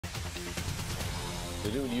The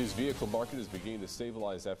new and used vehicle market is beginning to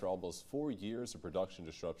stabilize after almost 4 years of production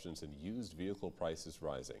disruptions and used vehicle prices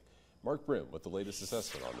rising. Mark Brim with the latest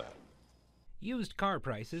assessment on that. Used car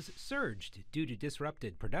prices surged due to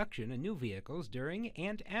disrupted production of new vehicles during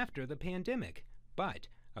and after the pandemic. But,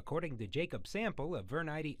 according to Jacob Sample of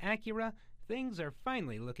Vern-Ide Acura, things are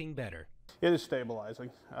finally looking better. It is stabilizing.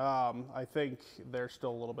 I think they're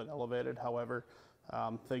still a little bit elevated. However,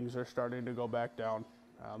 things are starting to go back down.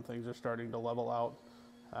 Things are starting to level out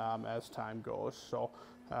as time goes. So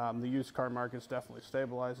the used car market is definitely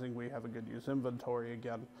stabilizing. We have a good used inventory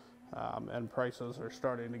again, and prices are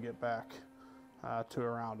starting to get back to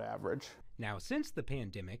around average. Now, since the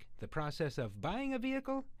pandemic, the process of buying a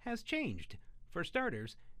vehicle has changed. For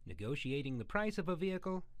starters, negotiating the price of a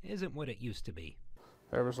vehicle isn't what it used to be.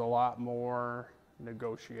 There was a lot more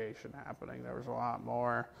negotiation happening. There was a lot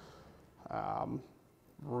more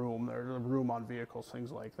room on vehicles,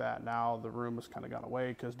 things like that. Now the room has kind of gone away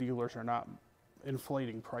because dealers are not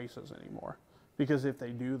inflating prices anymore. Because if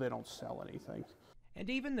they do, they don't sell anything. And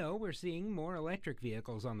even though we're seeing more electric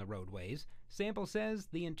vehicles on the roadways, Sample says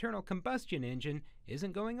the internal combustion engine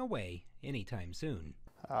isn't going away anytime soon.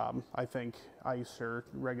 I think ICE or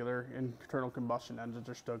regular internal combustion engines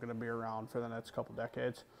are still going to be around for the next couple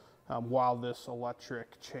decades while this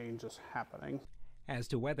electric change is happening. As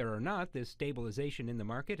to whether or not this stabilization in the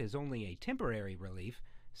market is only a temporary relief,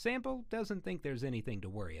 Sample doesn't think there's anything to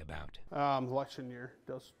worry about. Election year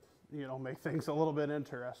does, make things a little bit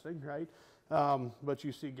interesting, right? But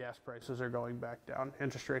you see gas prices are going back down.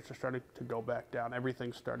 Interest rates are starting to go back down.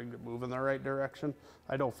 Everything's starting to move in the right direction.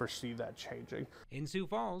 I don't foresee that changing. In Sioux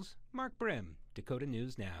Falls, Mark Brim, Dakota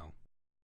News Now.